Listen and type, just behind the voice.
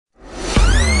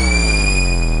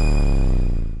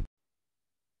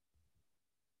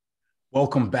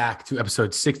Welcome back to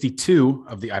episode 62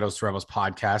 of the Idols to Rebels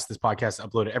podcast. This podcast is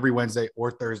uploaded every Wednesday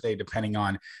or Thursday, depending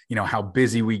on, how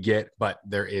busy we get, but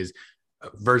there is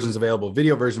versions available,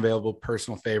 video version available,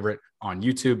 personal favorite on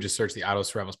YouTube. Just search the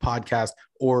Idols to Rebels podcast,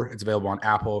 or it's available on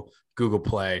Apple, Google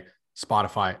Play,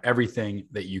 Spotify, everything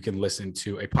that you can listen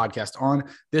to a podcast on.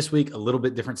 This week, a little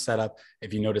bit different setup.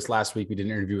 If you noticed last week, we did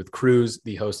an interview with Cruz,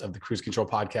 the host of the Cruise Control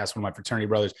podcast, one of my fraternity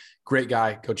brothers. Great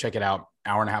guy. Go check it out.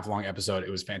 Hour and a half long episode.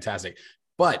 It was fantastic.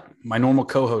 But my normal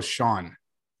co-host, Sean,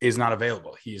 is not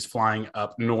available. He is flying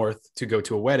up north to go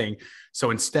to a wedding. So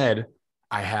instead,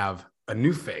 I have a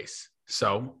new face.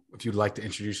 So if you'd like to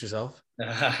introduce yourself.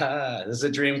 This is a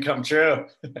dream come true.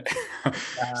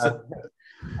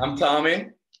 I'm Tommy.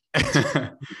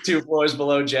 2 floors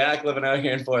below Jack, living out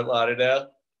here in Fort Lauderdale.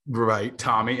 Right,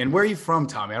 Tommy. And where are you from,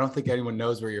 Tommy? I don't think anyone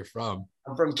knows where you're from.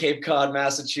 I'm from Cape Cod,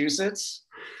 Massachusetts.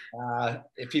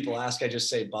 If people ask, I just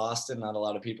say Boston. Not a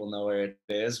lot of people know where it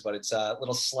is, but it's a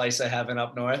little slice of heaven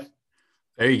up north.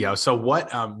 There you go. So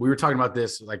what we were talking about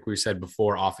this, like we said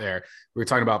before off air, we were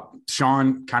talking about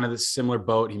Sean, kind of this similar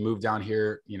boat. He moved down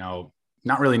here,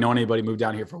 not really knowing anybody, moved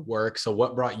down here for work. So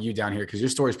what brought you down here? Because your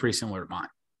story is pretty similar to mine.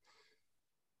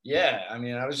 Yeah, I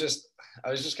mean, I was just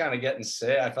kind of getting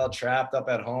sick. I felt trapped up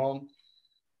at home.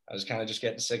 I was kind of just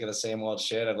getting sick of the same old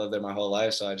shit. I've lived there my whole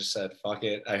life. So I just said, fuck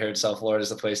it. I heard South Florida is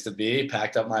the place to be,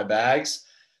 packed up my bags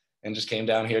and just came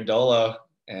down here dolo.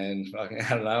 And fucking, I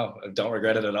don't know. I don't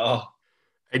regret it at all.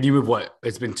 And you moved what?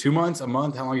 It's been 2 months, a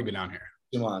month? How long have you been down here?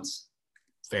 2 months.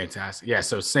 Fantastic. Yeah.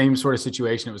 So same sort of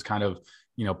situation. It was kind of,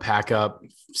 pack up,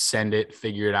 send it,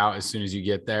 figure it out as soon as you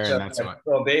get there. So, and that's what.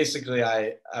 So basically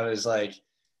I was like,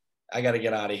 I got to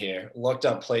get out of here. Looked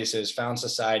up places, found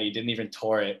Society, didn't even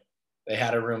tour it. They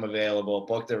had a room available,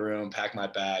 booked the room, packed my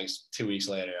bags. 2 weeks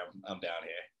later, I'm down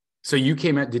here. So you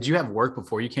came out, did you have work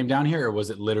before you came down here, or was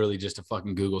it literally just a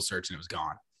fucking Google search and it was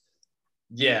gone?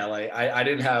 Yeah, like I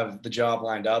didn't have the job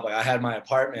lined up. Like I had my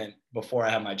apartment before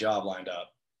I had my job lined up.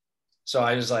 So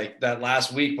I was like, that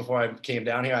last week before I came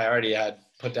down here, I already had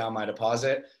put down my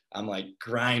deposit. I'm like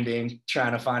grinding,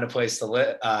 trying to find a place to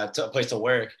live, a place to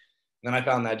work. And then I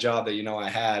found that job that, I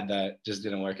had that just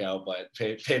didn't work out, but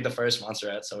paid the first month's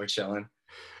rent. So we're chilling.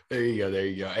 There you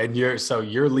go. And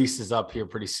your lease is up here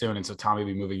pretty soon. And so Tommy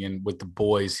will be moving in with the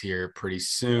boys here pretty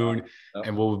soon,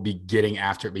 and we'll be getting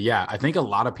after it. But yeah, I think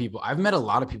I've met a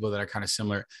lot of people that are kind of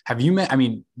similar. Have you met,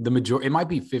 the majority, it might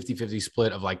be 50-50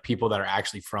 split of like people that are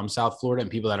actually from South Florida and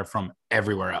people that are from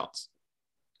everywhere else.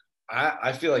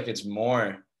 I feel like it's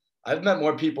more, I've met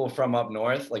more people from up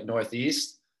north, like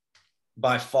Northeast,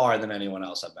 by far than anyone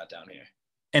else I've met down here.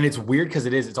 And it's weird because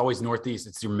it's always Northeast.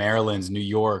 It's your Marylands, New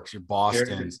Yorks, your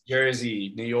Bostons,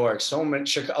 Jersey, New York, so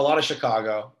much, a lot of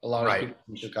Chicago, a lot of people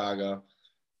from Chicago,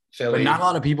 Philly. But not a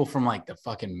lot of people from like the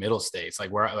fucking middle states.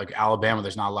 Like where, like Alabama,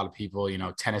 there's not a lot of people,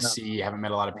 Tennessee, haven't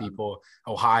met a lot of people,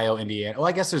 Ohio, Indiana. Well,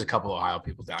 I guess there's a couple of Ohio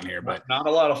people down here, but not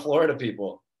a lot of Florida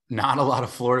people. Not a lot of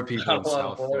Florida people in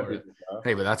South Florida.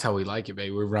 Hey, but that's how we like it,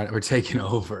 baby. We're taking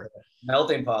over.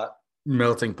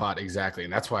 Melting pot, exactly.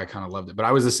 And that's why I kind of loved it. But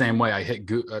I was the same way. I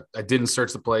didn't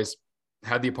search the place,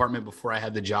 had the apartment before I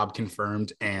had the job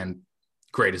confirmed, and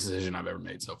greatest decision I've ever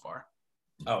made so far.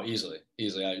 Oh, easily.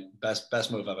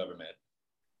 Best move I've ever made.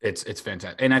 It's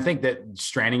fantastic. And I think that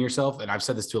stranding yourself, and I've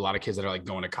said this to a lot of kids that are like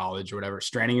going to college or whatever,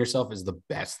 stranding yourself is the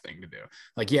best thing to do.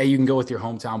 Like, yeah, you can go with your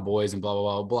hometown boys and blah,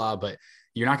 blah, blah, blah, but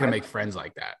you're not going to make friends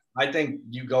like that. I think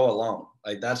you go alone.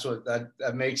 Like that's what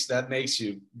that makes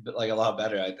you like a lot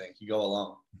better. I think you go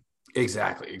alone.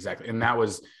 Exactly. And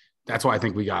that's why I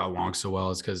think we got along so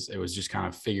well, is because it was just kind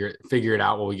of figure it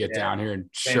out when we get down here. And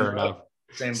sure enough,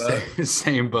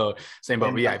 same boat.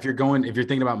 But yeah, if you're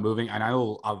thinking about moving, and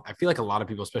I feel like a lot of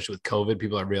people, especially with COVID,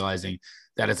 people are realizing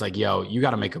that it's like, yo, you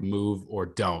got to make a move or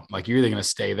don't. Like you're either going to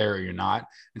stay there or you're not.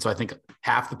 And so I think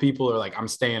half the people are like, I'm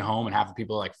staying home, and half the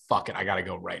people are like, fuck it, I got to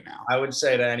go right now. I would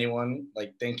say to anyone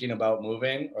like thinking about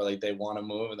moving, or like they want to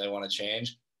move and they want to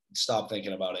change, stop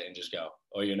thinking about it and just go.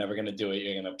 Or you're never going to do it.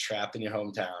 You're going to be trapped in your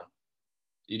hometown.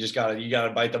 You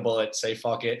gotta bite the bullet, say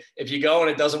fuck it. If you go and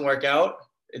it doesn't work out,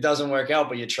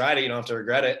 but you tried it, you don't have to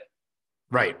regret it.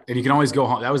 Right. And you can always go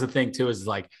home. That was the thing too, is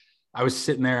like, I was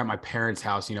sitting there at my parents'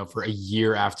 house, for a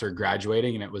year after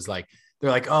graduating. And it was like,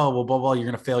 they're like, oh, well, blah, blah, you're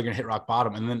going to fail. You're going to hit rock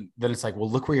bottom. And then it's like, well,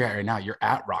 look where you're at right now. You're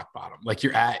at rock bottom. Like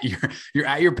you're at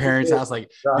your parents' house. Like,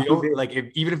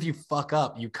 even if you fuck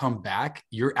up, you come back,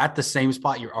 you're at the same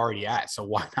spot you're already at. So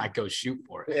why not go shoot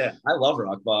for it? Yeah. I love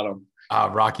rock bottom.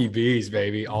 Rocky Bees,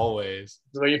 baby. Always.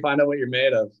 It's where you find out what you're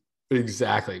made of.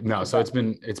 Exactly. No, so it's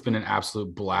been an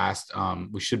absolute blast.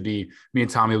 Me and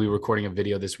Tommy will be recording a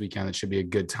video this weekend that should be a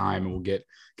good time, and we'll get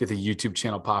the YouTube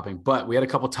channel popping. But we had a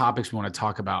couple topics we want to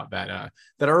talk about that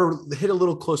are hit a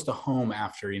little close to home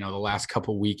after, the last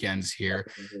couple weekends here.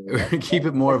 keep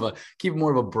it more of a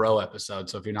bro episode.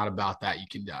 So if you're not about that, you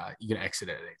can exit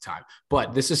at any time.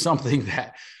 But this is something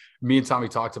that me and Tommy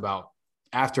talked about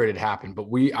after it had happened. But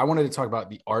I wanted to talk about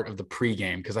the art of the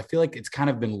pregame, because I feel like it's kind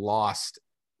of been lost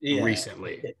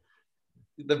recently.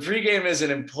 The pregame is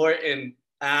an important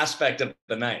aspect of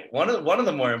the night. One of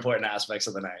the more important aspects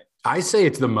of the night. I say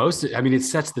it's the most. I mean, it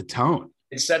sets the tone.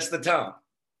 It sets the tone.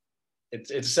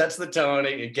 It sets the tone.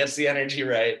 It gets the energy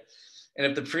right. And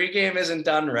if the pregame isn't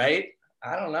done right,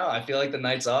 I don't know. I feel like the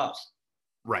night's off.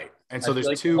 Right. And so there's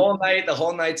like two. The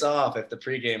whole night's off if the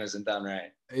pregame isn't done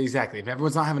right. Exactly. If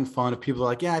everyone's not having fun, if people are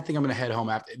like, yeah, I think I'm going to head home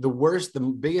after,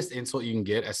 the biggest insult you can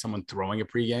get as someone throwing a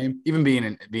pregame, even being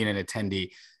an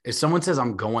attendee, if someone says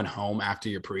I'm going home after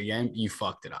your pregame, you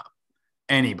fucked it up.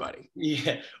 Anybody.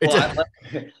 Yeah. Well,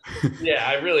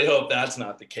 I really hope that's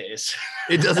not the case.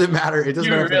 It doesn't matter. It doesn't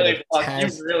matter.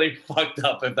 You really fucked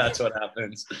up if that's what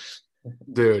happens.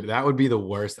 Dude, that would be the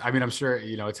worst. I mean, I'm sure,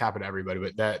 it's happened to everybody,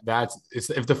 but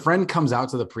if the friend comes out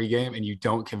to the pregame and you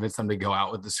don't convince them to go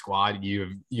out with the squad,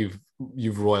 you've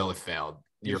royally failed.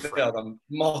 You failed on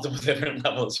multiple different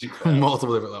levels.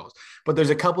 Multiple different levels. But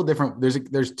there's a couple different,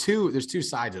 there's two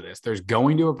sides of this. There's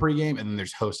going to a pregame and then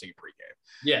there's hosting a pregame.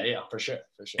 Yeah, for sure.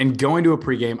 And going to a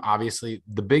pregame, obviously,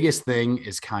 the biggest thing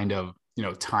is kind of,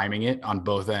 timing it on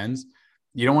both ends.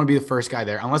 You don't want to be the first guy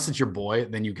there unless it's your boy.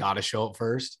 Then you got to show up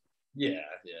first. Yeah.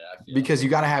 Because you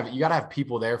gotta have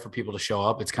people there for people to show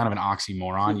up. It's kind of an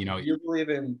oxymoron,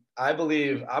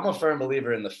 I'm a firm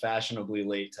believer in the fashionably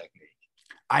late technique.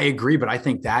 I agree, but I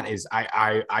think that is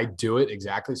I do it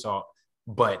exactly. So,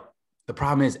 but the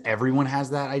problem is everyone has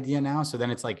that idea now. So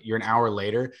then it's like you're an hour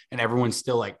later and everyone's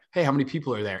still like, hey, how many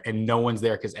people are there? And no one's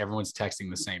there because everyone's texting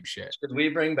the same shit. Should we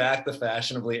bring back the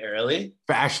fashionably early?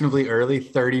 Fashionably early,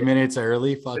 30 minutes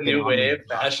early. Fucking the new wave,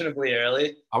 fashionably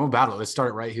early. I'm about it. Let's start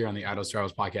it right here on the Idols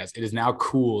Travels podcast. It is now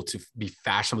cool to be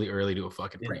fashionably early to a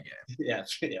fucking pregame. Yeah,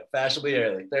 fashionably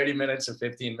early. 30 minutes or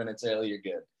 15 minutes early, you're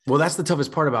good. Well, that's the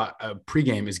toughest part about a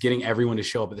pregame is getting everyone to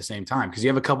show up at the same time, because you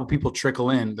have a couple people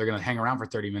trickle in. They're going to hang around for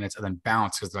 30 minutes and then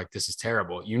bounce because they're like, this is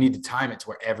terrible. You need to time it to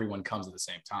where everyone comes at the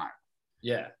same time.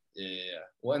 Yeah.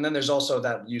 Well, and then there's also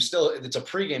that it's a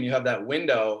pregame. You have that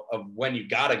window of when you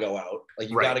got to go out. Like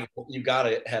you got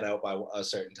to head out by a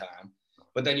certain time,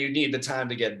 but then you need the time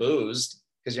to get boozed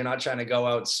because you're not trying to go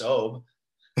out sober.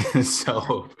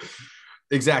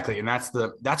 Exactly. And that's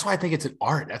why I think it's an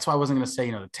art. That's why I wasn't going to say,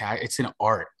 the tag, it's an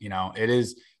art,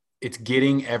 it's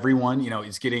getting everyone,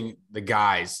 it's getting the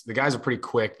guys are pretty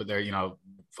quick, but they're,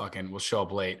 fucking will show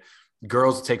up late.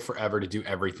 Girls take forever to do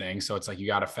everything. So it's like, you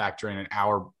got to factor in an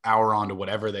hour onto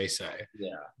whatever they say.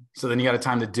 Yeah. So then you got to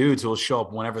time the dudes who will show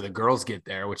up whenever the girls get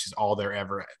there, which is all they're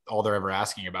ever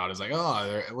asking about is like,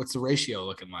 oh, what's the ratio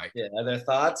looking like? Yeah. Are there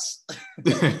thoughts?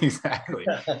 Exactly.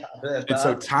 And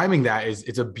so timing that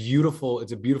it's a beautiful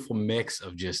mix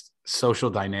of just social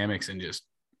dynamics and just,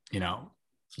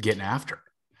 getting after it.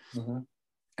 Mm-hmm.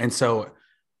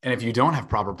 And if you don't have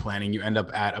proper planning, you end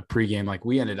up at a pregame like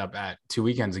we ended up at 2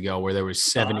 weekends ago, where there was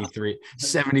 73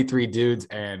 dudes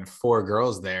and 4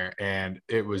 girls there. And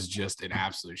it was just an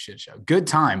absolute shit show. Good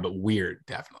time, but weird,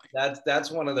 definitely.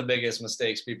 That's one of the biggest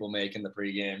mistakes people make in the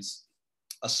pregames.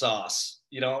 A sauce.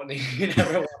 You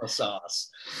never want a sauce.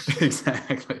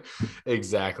 Exactly.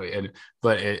 It's a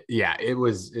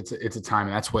time.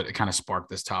 And that's what kind of sparked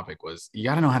this topic was you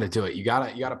got to know how to do it. You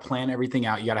got to plan everything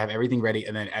out. You got to have everything ready.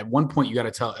 And then at one point you got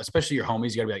to tell, especially your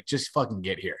homies, you got to be like, just fucking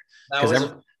get here. That was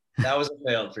a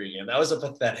failed pregame. That was a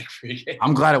pathetic pregame.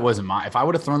 I'm glad it wasn't mine. If I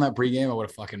would have thrown that pregame, I would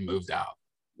have fucking moved out.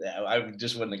 Yeah, I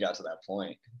just wouldn't have got to that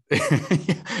point.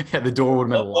 Yeah, the door would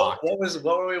have been locked.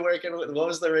 What were we working with? What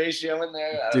was the ratio in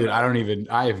there? Dude, I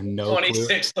have no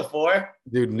 26 to 4?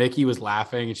 Dude, Nikki was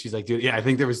laughing and she's like, dude, yeah, I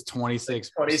think there was 26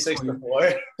 to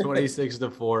 4. 26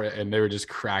 to 4, and they were just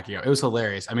cracking up. It was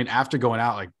hilarious. I mean, after going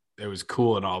out, like, it was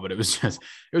cool and all, but it was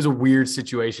a weird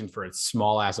situation for a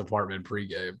small ass apartment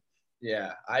pregame.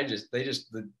 Yeah,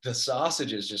 the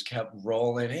sausages just kept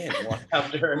rolling in one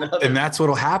after another. And that's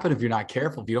what'll happen if you're not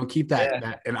careful. If you don't keep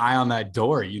an eye on that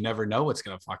door, you never know what's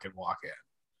gonna fucking walk in.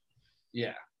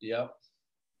 Yeah. Yep.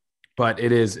 But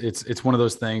it's one of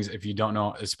those things. If you don't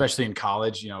know, especially in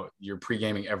college, you're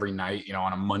pre-gaming every night.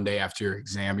 On a Monday after your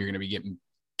exam, you're gonna be getting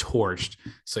torched.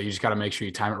 So you just got to make sure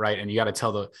you time it right, and you got to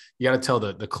tell the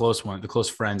close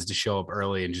friends to show up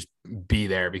early and just be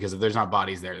there, because if there's not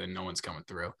bodies there, then no one's coming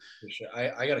through. For sure.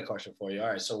 I got a question for you. All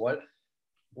right, so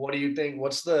what do you think?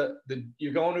 What's the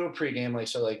you're going to a pregame, like,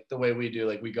 so like the way we do,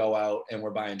 like we go out and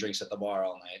we're buying drinks at the bar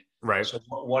all night. Right. So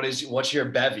what's your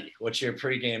bevy? What's your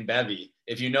pregame bevy?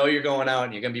 If you know you're going out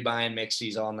and you're going to be buying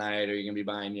mixies all night, or you're going to be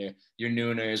buying your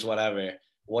nooners, whatever,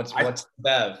 what's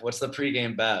bev? What's the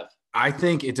pregame bev? I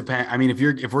think it depends. I mean,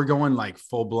 if we're going like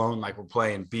full blown, like we're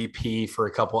playing BP for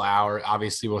a couple hours,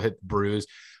 obviously we'll hit the brews,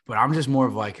 but I'm just more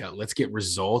of like, let's get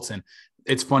results. And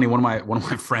it's funny. One of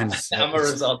my friends said, I'm a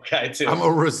result guy too. I'm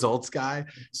a results guy.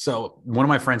 So one of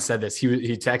my friends said this. He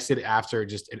texted after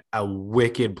just a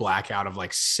wicked blackout of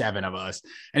like 7 of us.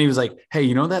 And he was like, hey,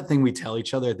 you know that thing we tell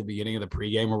each other at the beginning of the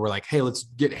pregame where we're like, hey, let's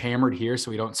get hammered here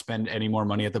so we don't spend any more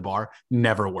money at the bar?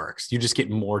 Never works. You just get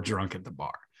more drunk at the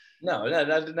bar. No,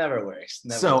 that never works.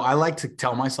 Never so works. I like to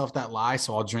tell myself that lie.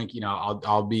 So I'll drink,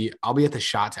 I'll be at the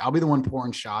shots. I'll be the one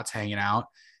pouring shots, hanging out.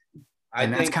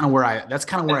 And that's kind of where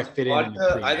I fit in.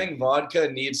 I think vodka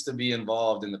needs to be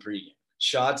involved in the pregame.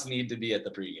 Shots need to be at the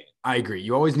pregame. I agree.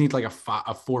 You always need like a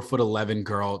 4'11"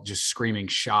 girl just screaming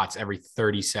shots every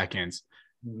 30 seconds.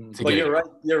 But you're right.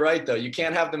 You're right though. You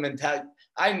can't have the mentality.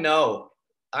 I know.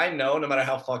 No matter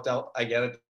how fucked up I get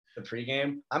at the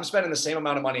pregame, I'm spending the same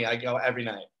amount of money I go every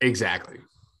night. Exactly.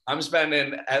 I'm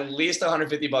spending at least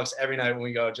 $150 every night when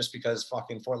we go, just because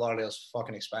fucking Fort Lauderdale is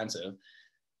fucking expensive.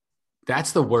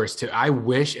 That's the worst too. I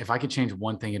wish if I could change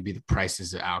one thing, it'd be the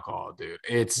prices of alcohol, dude.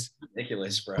 It's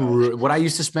ridiculous, bro. What I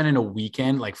used to spend in a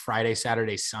weekend, like Friday,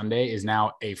 Saturday, Sunday, is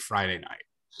now a Friday night.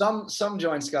 Some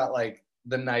joints got like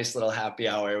the nice little happy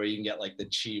hour where you can get like the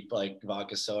cheap like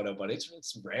vodka soda, but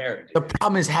it's rare. Dude. The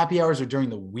problem is happy hours are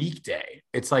during the weekday.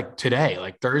 It's like today,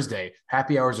 like Thursday,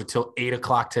 happy hours are till 8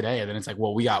 o'clock today. And then it's like,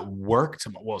 well, we got work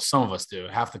tomorrow. Well, some of us do.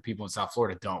 Half the people in South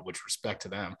Florida don't, which respect to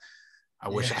them. I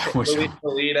wish I was in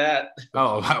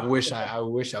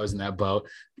that boat,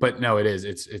 but no, it is.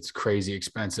 It's crazy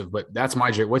expensive, but that's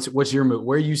my drink. What's your move?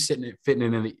 Where are you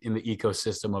fitting in the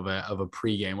ecosystem of a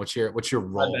pregame? What's your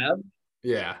role? My bev?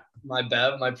 Yeah. My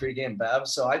pregame bev.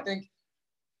 So I think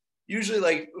usually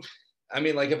like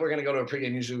if we're going to go to a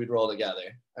pregame, usually we'd roll together.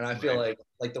 And I feel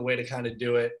like the way to kind of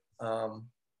do it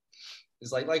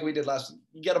is like we did last,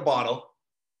 you get a bottle.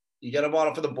 You get a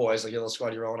bottle for the boys, like your little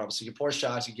squad you're rolling up. So you pour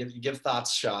shots, you give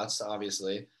thoughts shots,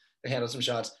 obviously. They handle some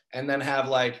shots, and then have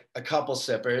like a couple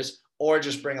sippers, or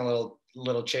just bring a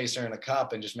little chaser in a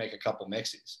cup and just make a couple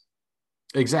mixies.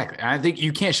 Exactly. And I think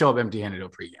you can't show up empty-handed to a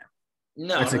pregame.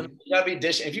 No, you gotta be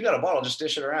dishing. If you got a bottle, just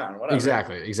dish it around. Whatever.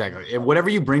 Exactly.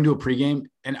 Whatever you bring to a pregame.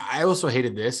 And I also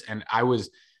hated this, and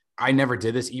I never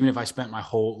did this, even if I spent my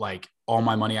whole, like all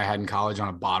my money I had in college on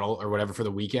a bottle or whatever for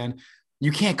the weekend.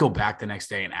 You can't go back the next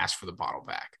day and ask for the bottle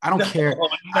back. I don't care.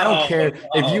 I don't care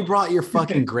if you brought your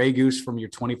fucking Grey Goose from your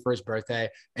 21st birthday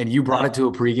and you brought it to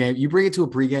a pregame. You bring it to a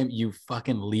pregame, you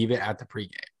fucking leave it at the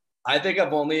pregame. I think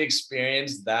I've only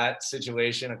experienced that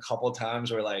situation a couple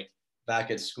times where, like, back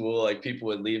at school, like people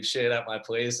would leave shit at my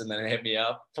place and then hit me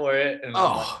up for it. And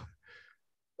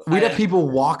we'd have people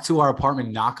walk to our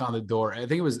apartment, knock on the door. I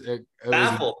think it was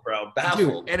baffled, bro.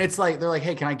 Baffled. Dude, and it's like, they're like,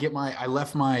 hey, can I get I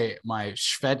left my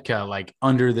Shvedka like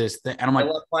under this thing. And I'm like, I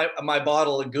left my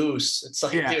bottle of Goose. It's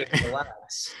like, dude,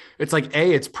 relax. It's like,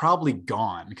 A, it's probably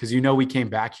gone because we came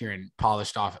back here and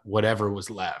polished off whatever was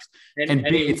left. And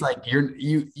B, it's like,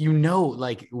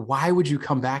 like, why would you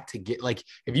come back to get, like,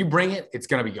 if you bring it, it's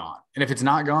going to be gone. And if it's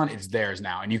not gone, it's theirs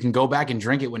now. And you can go back and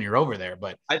drink it when you're over there.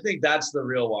 But I think that's the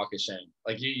real walk of shame.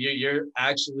 Like you're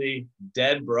actually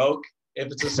dead broke. If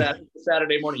it's a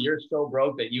Saturday morning, you're so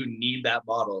broke that you need that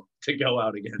bottle to go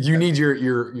out again. You need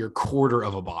your quarter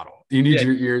of a bottle. You need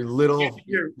your little.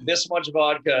 You're this much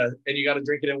vodka, and you got to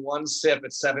drink it in one sip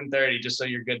at 7:30 just so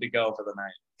you're good to go for the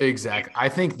night. Exactly. I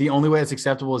think the only way it's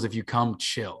acceptable is if you come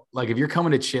chill. Like if you're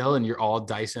coming to chill and you're all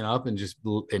dicing up and just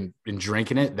and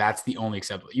drinking it, that's the only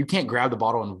acceptable. You can't grab the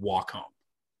bottle and walk home.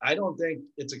 I don't think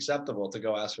it's acceptable to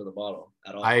go ask for the bottle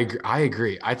at all. I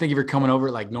agree. I think if you're coming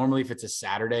over, like normally if it's a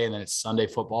Saturday and then it's Sunday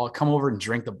football, come over and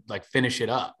finish it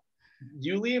up.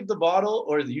 You leave the bottle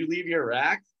or you leave your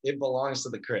rack, it belongs to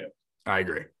the crib. I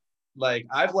agree. Like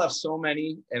I've left so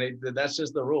many and that's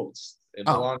just the rules. It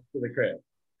belongs to the crib.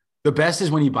 The best is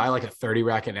when you buy like a 30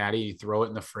 rack of Natty, you throw it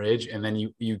in the fridge and then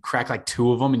you crack like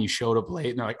 2 of them and you showed up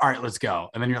late and they're like, all right, let's go.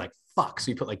 And then you're like, fuck.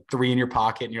 So you put like 3 in your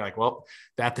pocket and you're like, well,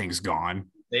 that thing's gone.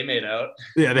 They made out.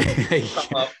 Yeah, they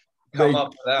come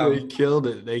up for them. They killed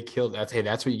it.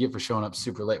 That's what you get for showing up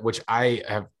super late, which I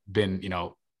have been,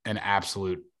 an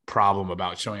absolute problem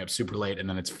about showing up super late. And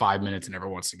then it's 5 minutes and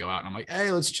everyone wants to go out. And I'm like,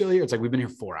 hey, let's chill here. It's like, we've been here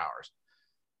 4 hours.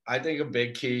 I think a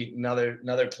big key,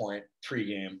 another point,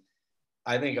 pregame.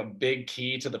 I think a big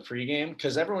key to the pregame,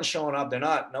 because everyone's showing up.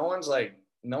 No one's like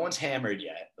no one's hammered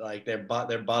yet. Like they're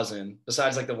buzzing.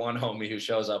 Besides like the one homie who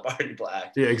shows up already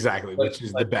black. Yeah, exactly. Which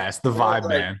is the best. The Everyone's, vibe,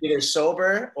 like, man. either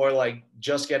sober or like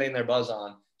just getting their buzz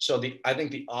on. So I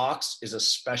think the aux is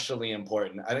especially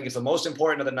important. I think it's the most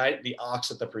important of the night. The aux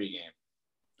at the pregame.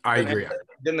 I agree.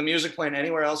 Then the music playing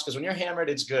anywhere else, because when you're hammered,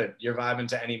 it's good. You're vibing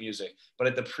to any music. But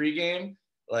at the pregame,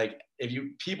 like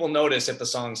people notice if the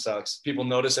song sucks. People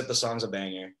notice if the song's a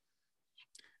banger.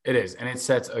 It is. And it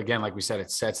sets, again, like we said,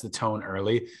 it sets the tone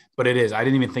early, but it is. I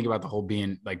didn't even think about the whole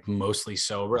being like mostly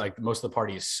sober. Like most of the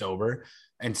party is sober.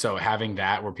 And so having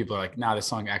that where people are like, nah, this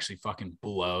song actually fucking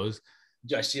blows.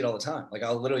 I see it all the time. Like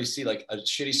I'll literally see like a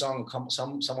shitty song come,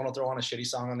 someone will throw on a shitty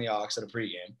song on the aux at a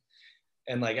pregame.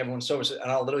 And like everyone's sober.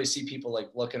 And I'll literally see people like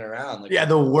looking around. Like, yeah,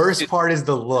 the worst part is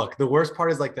the look. The worst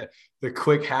part is like the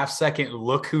quick half-second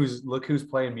look who's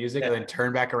playing music and then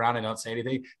turn back around and don't say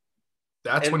anything.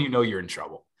 That's when you know you're in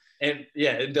trouble. And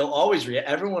yeah, they'll always react.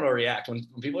 Everyone will react. When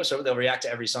people are sober, they'll react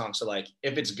to every song. So like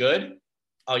if it's good,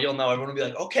 you'll know. Everyone will be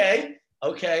like, okay.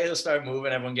 They'll start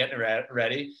moving, everyone getting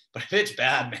ready. But if it's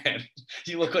bad, man,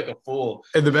 you look like a fool.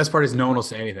 And the best part is no one will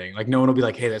say anything. Like no one will be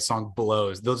like, hey, that song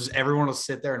blows. Everyone will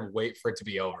sit there and wait for it to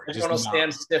be over. Everyone will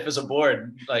stand stiff as a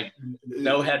board, like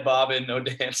no head bobbing, no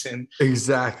dancing.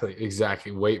 Exactly.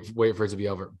 Wait for it to be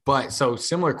over. But so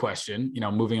similar question,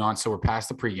 moving on. So we're past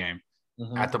the pregame.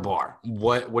 Mm-hmm. At the bar,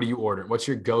 what do you order? What's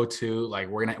your go-to? Like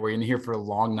we're in here for a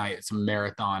long night. It's a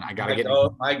marathon. I gotta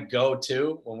my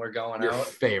go-to when we're going your out.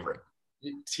 Favorite.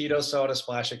 Tito soda,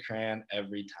 splash of cran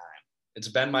every time. It's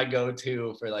been my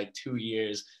go-to for like 2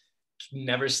 years.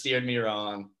 Never steered me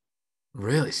wrong.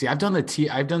 Really? See, I've done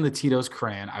the Tito's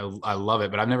cran. I love it,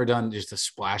 but I've never done just a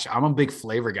splash. I'm a big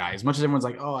flavor guy. As much as everyone's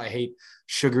like, oh, I hate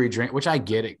sugary drink, which I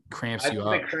get, it cramps you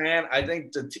up. I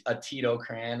think a Tito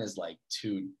cran is like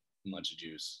too much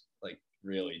juice, like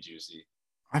really juicy.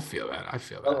 I feel that.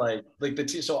 But like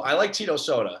so I like Tito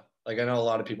soda. Like I know a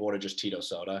lot of people order just Tito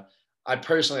soda. I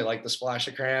personally like the splash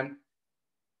of cran.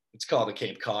 It's called a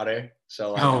Cape Codder.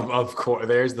 So of course,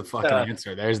 there's the fucking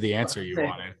answer. There's the answer you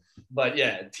wanted. But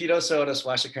yeah, Tito soda,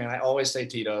 splash of cran. I always say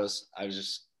Tito's. I was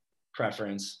just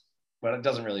preference, but it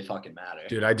doesn't really fucking matter.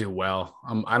 Dude, I do well.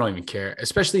 I don't even care.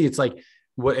 Especially it's like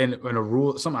what in a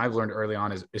rule, something I've learned early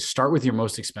on is start with your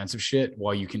most expensive shit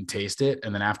while you can taste it.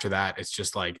 And then after that, it's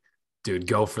just like, dude,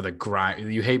 go for the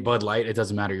grind. You hate Bud Light. It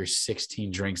doesn't matter. You're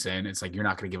 16 drinks in. It's like, you're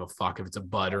not going to give a fuck if it's a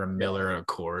Bud or a Miller or a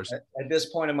Coors. At this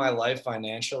point in my life,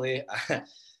 financially,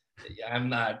 I'm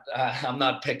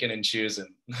not picking and choosing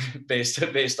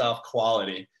based off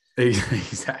quality.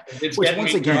 Exactly. If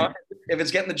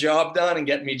it's getting the job done and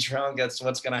getting me drunk, that's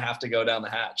what's going to have to go down the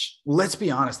hatch. Let's be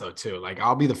honest though, too. Like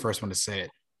I'll be the first one to say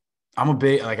it. I'm a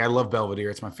big, like I love Belvedere.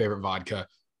 It's my favorite vodka,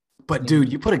 but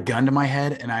dude, you put a gun to my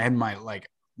head and I had my, like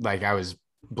I was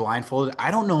blindfolded. I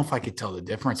don't know if I could tell the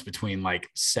difference between like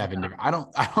seven different. I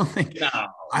don't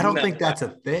think that's a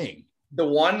thing. The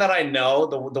one that I know,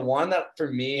 the one that for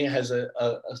me has a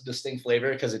distinct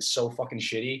flavor because it's so fucking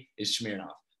shitty is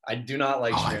Smirnoff. I do not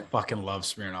like Smirnoff. I fucking love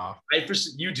Smirnoff.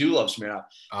 You do love Smirnoff.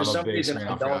 For some reason,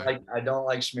 I don't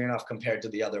like Smirnoff compared to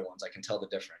the other ones. I can tell the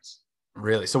difference.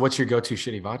 Really? So what's your go-to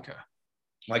shitty vodka?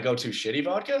 My go-to shitty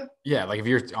vodka? Yeah, like if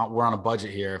we're on a budget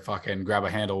here, fucking grab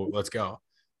a handle, let's go.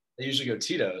 I usually go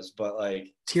Tito's, but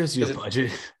like Tito's your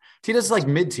budget. Tito's is like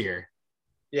mid-tier.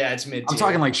 Yeah, it's mid-tier. I'm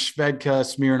talking like Svedka,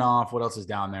 Smirnoff. What else is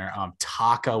down there?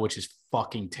 Taka, which is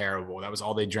fucking terrible. That was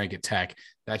all they drank at Tech.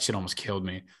 That shit almost killed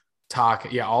me. Taka,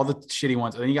 yeah, all the shitty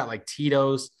ones. And then you got like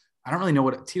Tito's. I don't really know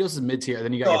what Tito's is mid-tier.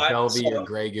 Then you got your Belvy, your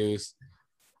Grey Goose.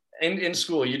 In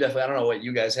school, you definitely, I don't know what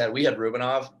you guys had. We had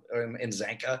Rubinov in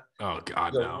Zanka. Oh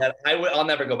God, so no. I'll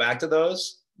never go back to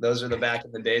those. Those are the back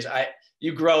in the days.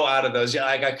 You grow out of those. Yeah,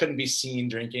 like I couldn't be seen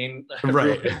drinking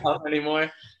anymore.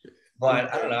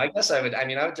 But I don't know. I guess I would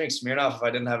drink Smirnoff if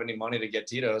I didn't have any money to get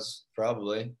Tito's,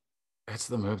 probably. That's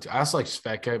the move. I also like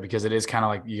Svedka because it is kind of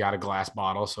like you got a glass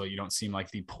bottle, so you don't seem like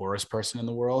the poorest person in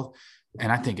the world.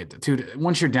 And I think dude,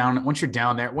 once you're down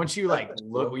there, once you like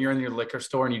look, when you're in your liquor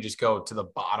store and you just go to the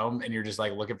bottom and you're just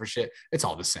like looking for shit, it's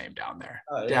all the same down there,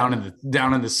 down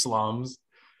in the slums.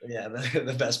 Yeah,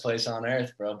 the best place on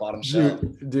earth, bro. Bottom shelf,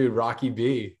 dude. Rocky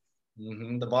B.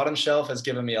 Mm-hmm. The bottom shelf has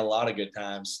given me a lot of good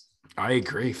times. I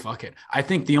agree. Fuck it. I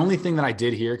think the only thing that I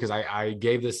did here, because I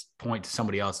gave this point to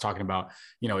somebody else talking about,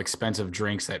 expensive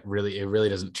drinks that really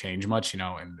doesn't change much, in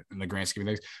the grand scheme of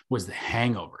things, was the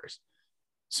hangovers.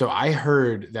 So I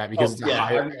heard that because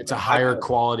it's a higher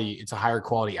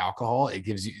quality alcohol, it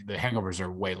gives you, the hangovers are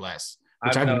way less,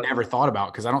 which I've never thought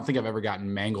about because I don't think I've ever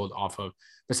gotten mangled off of,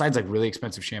 besides like really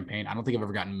expensive champagne, I don't think I've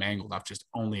ever gotten mangled off just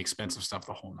only expensive stuff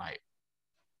the whole night.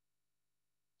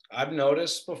 I've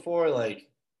noticed before, like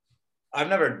I've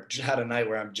never had a night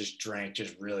where I'm just drank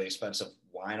just really expensive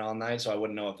wine all night, so I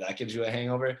wouldn't know if that gives you a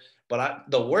hangover. But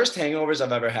the worst hangovers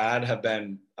I've ever had have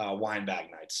been wine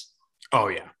bag nights. Oh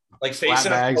yeah. Like Flat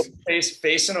bags.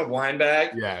 facing a wine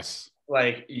bag. Yes.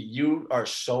 Like you are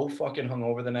so fucking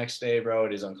hungover the next day, bro.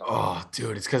 It is uncomfortable. Oh,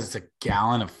 dude, it's because it's a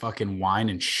gallon of fucking wine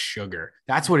and sugar.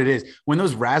 That's what it is. When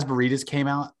those raspberries came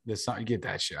out, get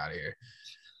that shit out of here.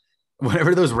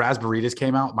 Whenever those raspberries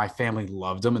came out, my family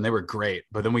loved them and they were great.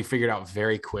 But then we figured out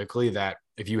very quickly that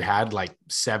if you had like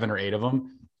 7 or 8 of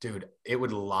them, dude, it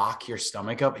would lock your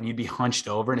stomach up and you'd be hunched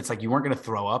over. And it's like you weren't going to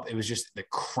throw up. It was just the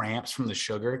cramps from the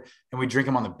sugar. And we drink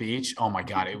them on the beach. Oh my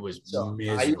God, it was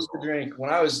miserable. I used to drink when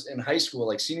I was in high school,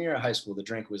 like senior year of high school, the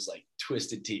drink was like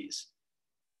Twisted Teas.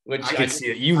 Which I can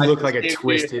see it. You look like a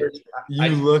twisted. You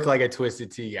look like a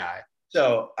Twisted Tea guy.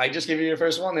 So I just gave you your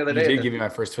first one the other day. You did give me my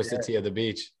first Twisted Tea at the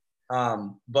beach.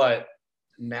 But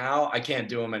now I can't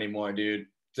do them anymore, dude.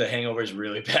 The hangover is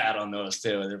really bad on those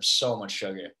too. There's so much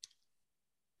sugar.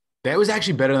 That was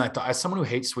actually better than I thought. As someone who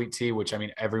hates sweet tea, which I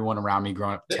mean, everyone around me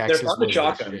growing up, Texas, they're fun to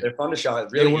shotgun. They're fun to shotgun.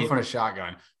 Really, they were fun to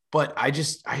shotgun. But I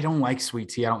don't like sweet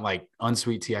tea. I don't like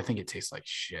unsweet tea. I think it tastes like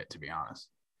shit, to be honest.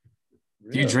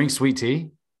 Really? Do you drink sweet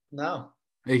tea? No.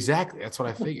 Exactly. That's what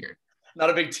I figured. Not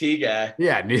a big tea guy.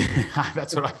 Yeah,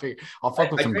 that's what I figured. I'll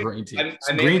fuck with some green tea.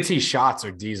 Green tea shots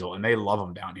are diesel, and they love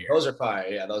them down here. Those are fire.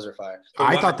 Yeah, those are fire.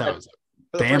 I thought that was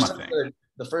a Bama thing.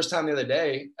 The first time the other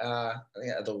day,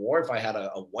 at the wharf, I had a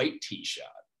white tea shot.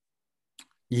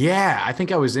 Yeah, I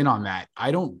think I was in on that.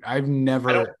 I've never.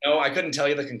 I don't know. I couldn't tell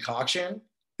you the concoction.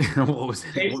 What was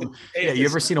it? Yeah, you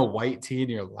ever seen a white tea in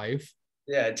your life?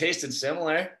 Yeah, it tasted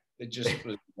similar. It just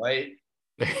was white.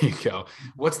 There you go.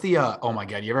 What's the oh my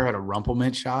God, you ever had a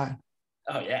Rumplemint shot?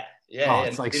 Oh yeah. Yeah.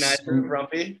 It's like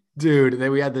Rumpy. Dude,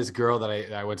 we had this girl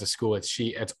that I went to school with.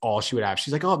 It's all she would have.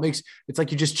 She's like, oh, it's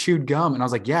like you just chewed gum. And I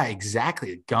was like, yeah,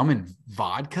 exactly. Gum and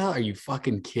vodka? Are you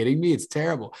fucking kidding me? It's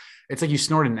terrible. It's like you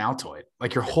snorted an Altoid.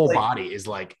 Like your whole body is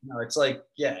like. No, it's like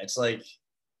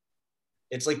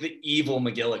the evil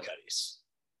McGillicuddy's.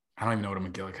 I don't even know what a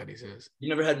McGillicuddy's is. You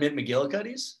never had mint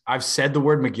McGillicuddy's? I've said the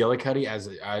word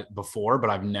McGillicuddy before, but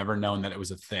I've never known that it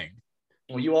was a thing.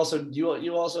 Well, you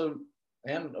also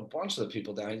and a bunch of the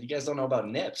people down here, you guys don't know about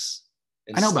nips.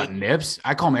 I know about nips.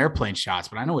 I call them airplane shots,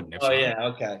 but I know what nips are. Oh, yeah.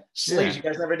 Okay. Sleeves. Yeah. You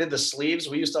guys never did the sleeves?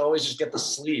 We used to always just get the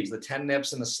sleeves, the 10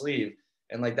 nips in the sleeve.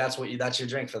 And like, that's your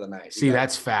drink for the night. See,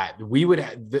 that's fat. We would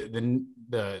have the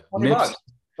nips.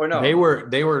 Or no.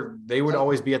 They would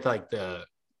always be at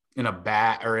in a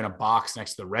bat or in a box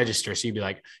next to the register. So you'd be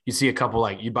like, you see a couple,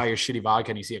 like you buy your shitty vodka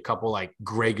and you see a couple like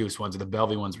Grey Goose ones or the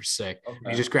Bellevue ones were sick. Okay.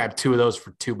 You just grab 2 of those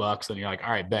for $2 and you're like,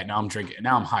 all right, bet now I'm drinking.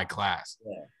 Now I'm high class.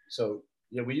 Yeah. So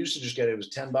yeah, we used to just it was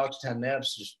 $10, 10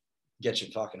 nips, just get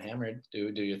you fucking hammered,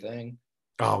 do your thing.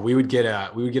 Oh, we would get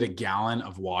a gallon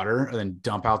of water and then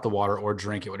dump out the water or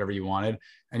drink it, whatever you wanted.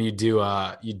 And you do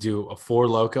a 4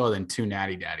 Loko, then 2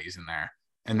 Natty Daddies in there.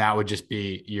 And that would just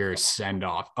be your send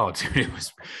off. Oh, dude, it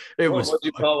was. What'd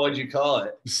you call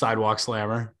it? Sidewalk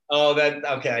slammer. Oh,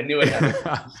 okay. I knew it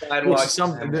had sidewalk.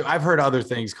 I've heard other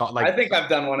things called I think I've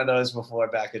done one of those before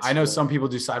back at school. I know some people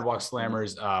do sidewalk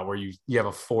slammers where you have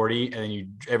a 40 and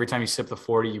then every time you sip the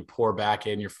 40, you pour back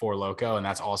in your 4 Loko, and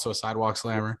that's also a sidewalk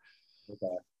slammer.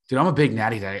 Okay. Dude, I'm a big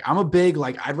Natty Daddy. I'm a big,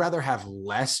 I'd rather have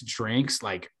less drinks,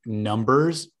 like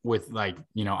numbers with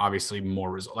obviously more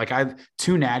result. Like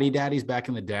 2 Natty Daddies back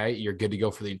in the day, you're good to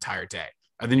go for the entire day.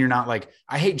 And then you're not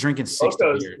I hate drinking 60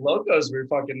 beers. Locos were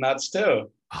fucking nuts too.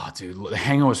 Oh, dude, the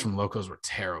hangovers from Locos were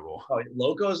terrible. Oh,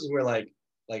 Locos were like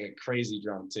a crazy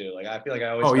drunk too. Like I feel like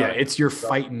I always. Oh yeah, it's you're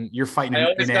fighting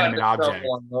an inanimate object.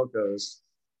 On Locos.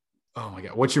 Oh my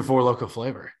God, what's your 4 Loko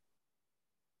flavor?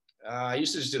 I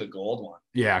used to just do the gold one.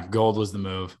 Yeah, gold was the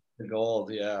move. The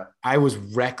gold, yeah. I was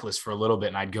reckless for a little bit,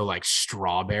 and I'd go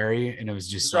strawberry, and it was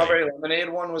just strawberry lemonade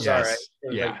one was all right. It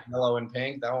was yellow and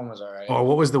pink. That one was all right. Oh,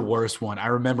 what was the worst one? I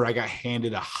remember I got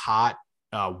handed a hot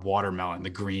watermelon,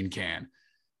 the green can,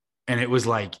 and it was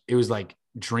like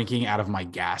drinking out of my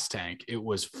gas tank. It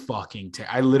was fucking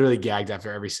I literally gagged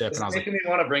after every sip. And I was making me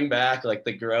want to bring back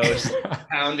the gross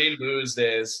pounding booze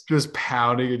days. Just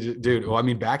pounding, dude. Well, I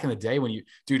mean, back in the day when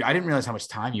I didn't realize how much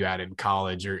time you had in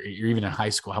college or even in high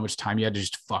school, how much time you had to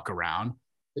just fuck around.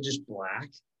 They're just black.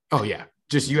 Oh yeah.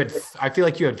 I feel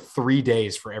like you had 3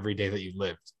 days for every day that you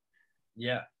lived.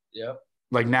 Yeah. Yep.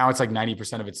 Like now it's like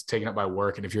 90% of it's taken up by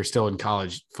work. And if you're still in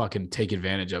college, fucking take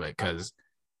advantage of it. Cause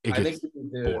I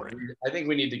think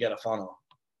we need to get a funnel.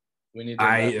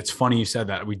 It's funny you said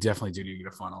that. We definitely do need to get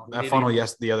a funnel. That funnel,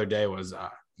 the other day was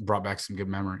brought back some good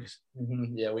memories.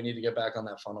 Mm-hmm. Yeah, we need to get back on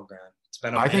that funnel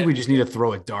grind. I think we just need to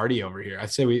throw a darty over here. I'd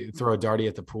say we throw a darty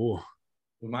at the pool.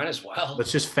 We might as well.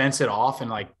 Let's just fence it off and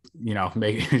like,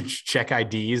 make check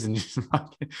IDs and just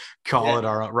call it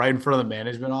our right in front of the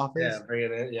management office. Yeah, bring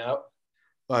it in. Yep.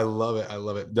 I love it. I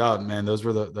love it. Duh, man, those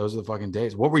are the fucking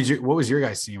days. What was your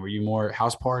guys' scene? Were you more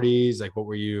house parties? Like, what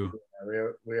were you? Yeah,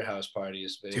 we were house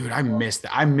parties, baby. Dude, I miss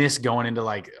that. I miss going into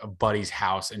like a buddy's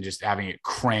house and just having it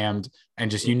crammed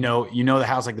and just the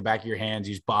house like the back of your hands.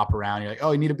 You just bop around. You're like,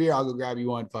 oh, you need a beer? I'll go grab you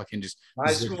one. Fucking just.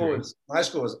 My school was.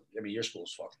 I mean, your school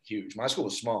was fucking huge. My school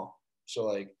was small, so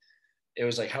like, it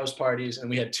was like house parties, and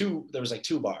we had two. There was like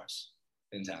 2 bars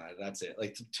in town. That's it.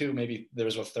 Like 2, maybe there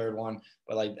was a third one,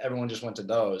 but like everyone just went to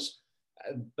those,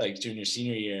 like junior,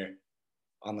 senior year,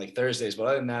 on like Thursdays. But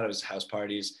other than that, it was house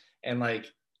parties, and like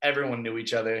everyone knew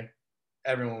each other.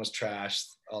 Everyone was trashed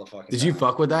all the fucking Did time. you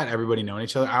fuck with that? Everybody knowing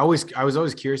each other. I was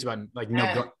always curious about like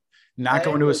not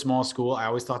going to a small school. I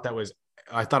always thought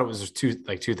I thought it was just two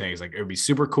things. Like it would be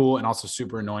super cool and also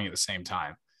super annoying at the same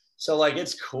time. So like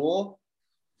it's cool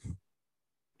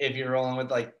if you're rolling with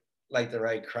like the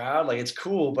right crowd. Like it's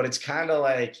cool, but it's kind of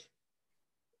like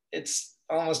it's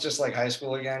almost just like high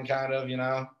school again, kind of,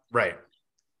 Right.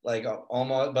 Like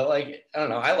almost, but like I don't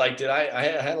know. I liked it. I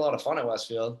had a lot of fun at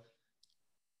Westfield,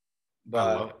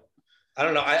 but I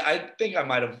don't know. I think I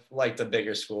might have liked a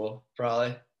bigger school,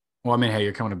 probably. Well, I mean, hey,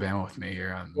 you're coming to Bama with me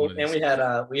here. And we had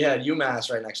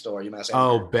UMass right next door. UMass.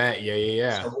 Oh, bet.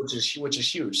 Yeah. So, which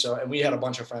is huge. So, and we had a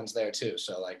bunch of friends there too.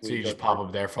 So like, you just pop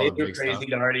up there for all the big crazy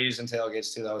parties and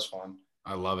tailgates too. That was fun.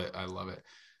 I love it.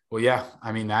 Well, yeah.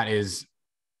 I mean,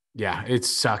 it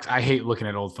sucks. I hate looking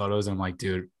at old photos. And I'm like,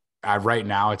 dude, right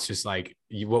now it's just like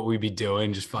what we'd be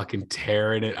doing, just fucking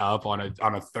tearing it up on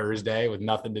a Thursday with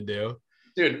nothing to do.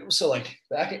 Dude, so like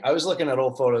I was looking at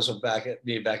old photos of back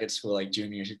at school, like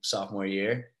junior, sophomore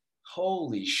year.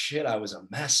 Holy shit, I was a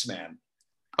mess, man.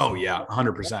 Oh yeah,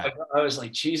 100%. I was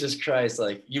like, Jesus Christ,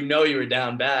 like you were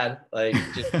down bad, like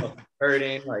just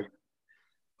hurting, like.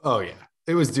 Oh yeah,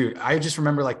 it was, dude. I just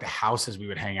remember like the houses we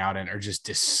would hang out in are just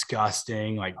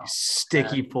disgusting, like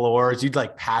sticky floors. You'd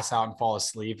like pass out and fall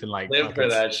asleep and like live for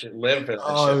that shit. Oh,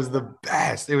 shit. It was the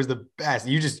best. It was the best.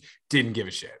 You just didn't give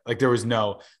a shit. Like there was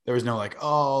no like,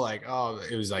 oh,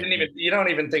 it was like you don't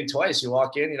even think twice. You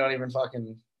walk in, you don't even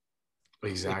fucking.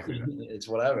 Exactly. It's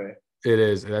whatever. It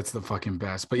is. That's the fucking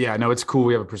best. But yeah, no, it's cool.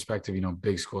 We have a perspective,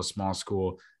 big school, small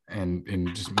school,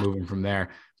 and just moving from there.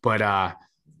 But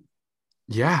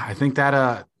yeah, I think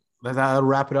that'll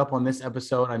wrap it up on this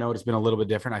episode. I know it's been a little bit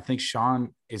different. I think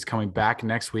Sean is coming back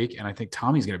next week, and I think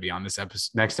Tommy's going to be on this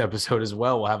next episode as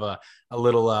well. We'll have a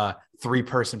little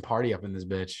 3-person party up in this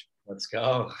bitch. Let's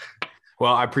go.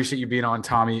 Well, I appreciate you being on,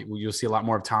 Tommy. You'll see a lot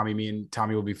more of Tommy. Me and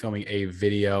Tommy will be filming a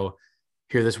video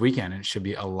here this weekend, and it should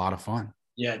be a lot of fun.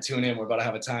 Yeah, tune in. We're about to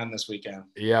have a time this weekend.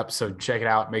 Yep. So check it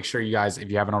out. Make sure you guys, if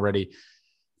you haven't already,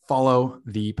 follow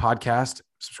the podcast,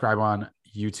 subscribe on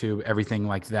YouTube, everything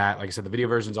like that. Like I said, the video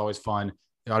version is always fun.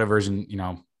 The audio version,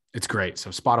 it's great. So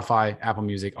Spotify, Apple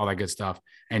Music, all that good stuff,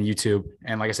 and YouTube.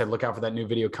 And like I said, look out for that new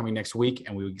video coming next week,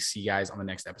 and we will see you guys on the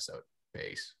next episode.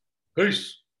 Peace.